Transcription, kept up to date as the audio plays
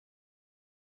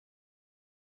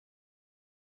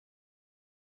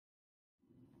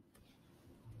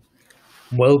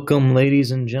Welcome,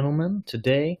 ladies and gentlemen.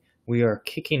 Today we are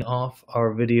kicking off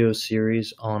our video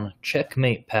series on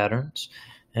checkmate patterns,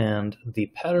 and the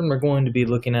pattern we're going to be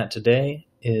looking at today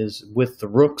is with the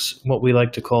rooks, what we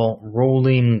like to call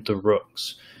rolling the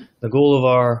rooks. The goal of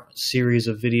our series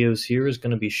of videos here is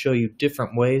going to be show you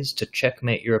different ways to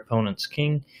checkmate your opponent's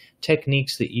king,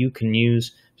 techniques that you can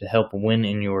use to help win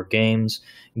in your games,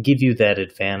 give you that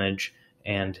advantage,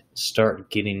 and start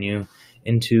getting you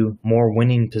into more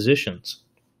winning positions.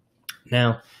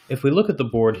 Now, if we look at the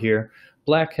board here,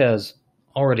 black has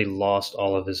already lost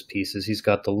all of his pieces. He's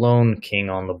got the lone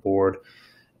king on the board,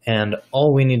 and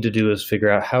all we need to do is figure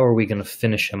out how are we going to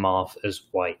finish him off as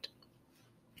white.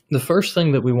 The first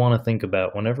thing that we want to think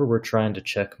about whenever we're trying to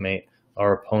checkmate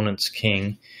our opponent's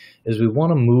king is we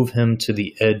want to move him to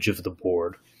the edge of the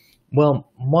board. Well,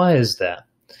 why is that?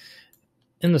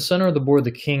 In the center of the board,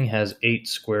 the king has 8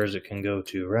 squares it can go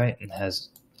to, right? And has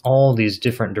all these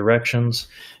different directions.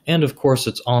 And of course,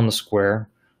 it's on the square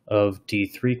of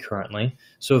d3 currently.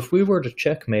 So if we were to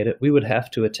checkmate it, we would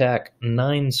have to attack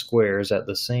 9 squares at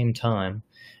the same time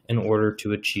in order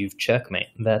to achieve checkmate.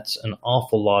 That's an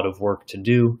awful lot of work to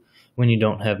do when you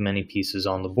don't have many pieces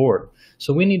on the board.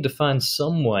 So we need to find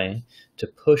some way to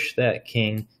push that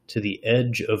king to the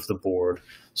edge of the board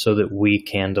so that we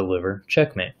can deliver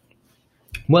checkmate.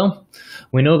 Well,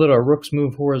 we know that our rooks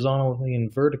move horizontally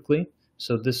and vertically,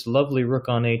 so this lovely rook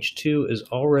on h2 is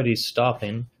already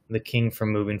stopping the king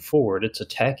from moving forward. It's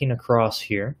attacking across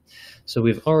here, so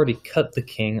we've already cut the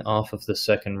king off of the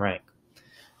second rank.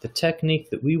 The technique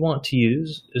that we want to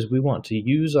use is we want to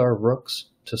use our rooks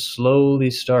to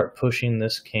slowly start pushing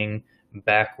this king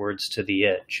backwards to the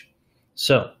edge.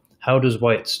 So, how does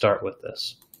white start with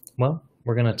this? Well,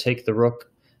 we're going to take the rook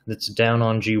that's down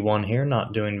on g1 here,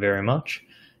 not doing very much,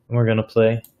 and we're going to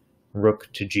play rook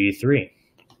to g3.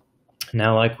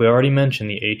 Now, like we already mentioned,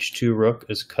 the h2 rook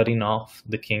is cutting off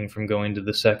the king from going to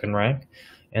the second rank,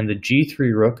 and the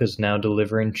g3 rook is now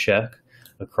delivering check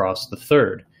across the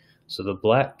third. So the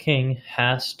black king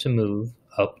has to move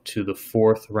up to the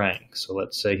 4th rank. So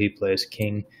let's say he plays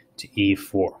king to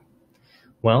e4.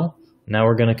 Well, now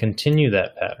we're going to continue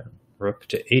that pattern. Rook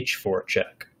to h4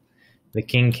 check. The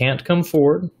king can't come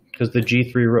forward because the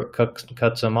g3 rook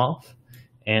cuts him off,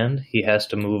 and he has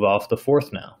to move off the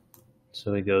 4th now.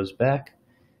 So he goes back,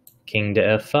 king to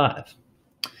f5.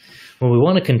 Well, we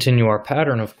want to continue our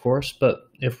pattern, of course, but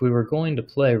if we were going to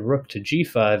play rook to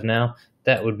g5 now,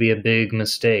 that would be a big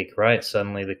mistake, right?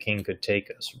 Suddenly the king could take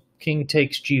us. King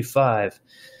takes g5.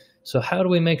 So how do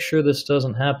we make sure this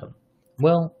doesn't happen?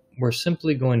 Well, we're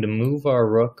simply going to move our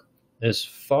rook as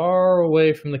far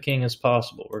away from the king as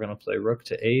possible. We're going to play rook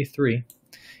to a3,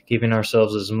 giving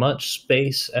ourselves as much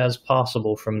space as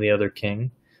possible from the other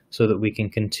king so that we can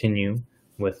continue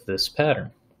with this pattern.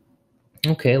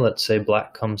 Okay, let's say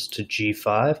black comes to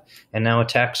g5 and now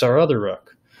attacks our other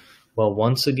rook. Well,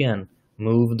 once again,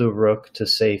 move the rook to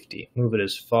safety. Move it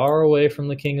as far away from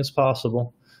the king as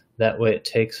possible. That way it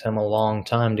takes him a long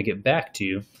time to get back to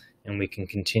you, and we can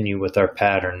continue with our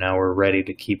pattern. Now we're ready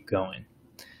to keep going.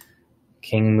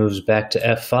 King moves back to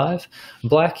f5.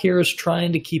 Black here is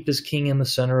trying to keep his king in the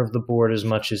center of the board as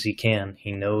much as he can.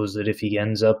 He knows that if he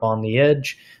ends up on the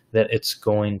edge, that it's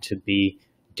going to be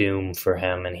doom for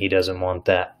him, and he doesn't want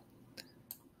that.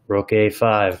 Rook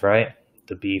a5, right?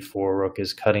 The b4 rook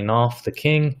is cutting off the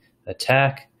king.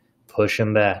 Attack, push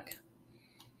him back.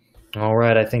 All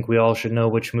right, I think we all should know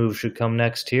which move should come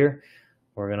next here.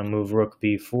 We're going to move rook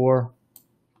b4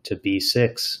 to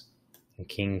b6. The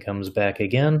king comes back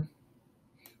again.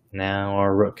 Now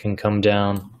our rook can come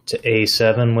down to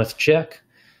a7 with check.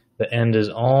 The end is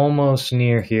almost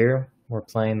near here. We're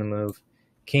playing the move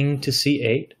king to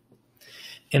c8.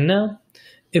 And now,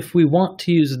 if we want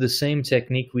to use the same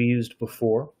technique we used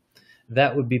before,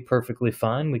 that would be perfectly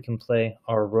fine. We can play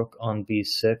our rook on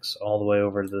b6 all the way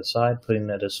over to the side, putting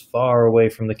that as far away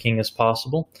from the king as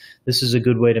possible. This is a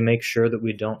good way to make sure that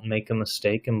we don't make a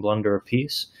mistake and blunder a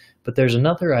piece. But there's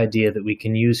another idea that we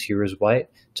can use here as white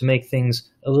to make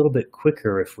things a little bit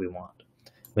quicker if we want.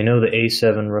 We know the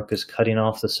a7 rook is cutting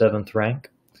off the 7th rank,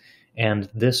 and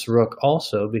this rook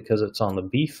also, because it's on the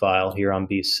b file here on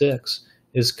b6,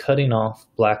 is cutting off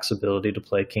black's ability to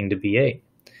play king to b8.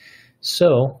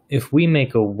 So if we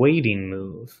make a waiting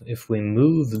move, if we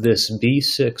move this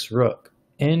b6 rook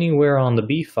anywhere on the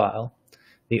b file,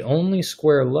 the only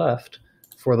square left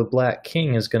for the black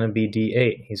king is going to be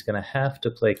d8. He's going to have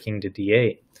to play king to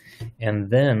d8, and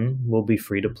then we'll be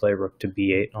free to play rook to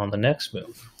b8 on the next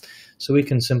move. So we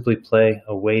can simply play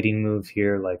a waiting move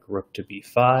here like rook to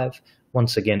b5.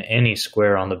 Once again, any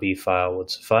square on the b file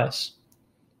would suffice.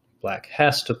 Black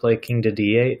has to play king to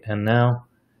d8, and now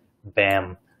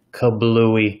Bam.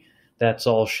 Kablooey. That's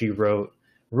all she wrote.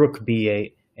 Rook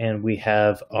b8, and we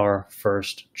have our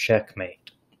first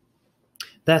checkmate.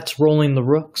 That's rolling the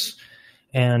rooks.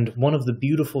 And one of the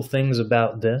beautiful things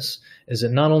about this is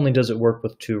that not only does it work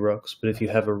with two rooks, but if you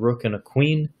have a rook and a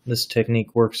queen, this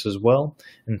technique works as well.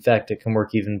 In fact, it can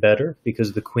work even better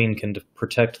because the queen can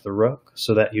protect the rook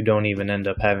so that you don't even end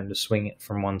up having to swing it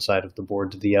from one side of the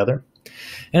board to the other.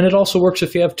 And it also works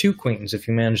if you have two queens, if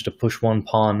you manage to push one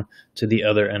pawn to the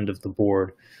other end of the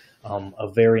board.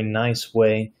 A very nice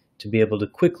way to be able to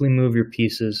quickly move your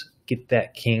pieces, get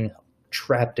that king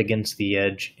trapped against the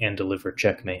edge, and deliver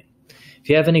checkmate. If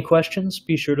you have any questions,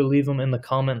 be sure to leave them in the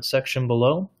comment section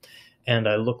below, and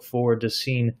I look forward to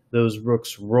seeing those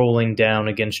rooks rolling down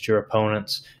against your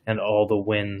opponents and all the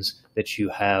wins that you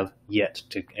have yet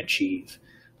to achieve.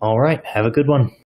 All right, have a good one.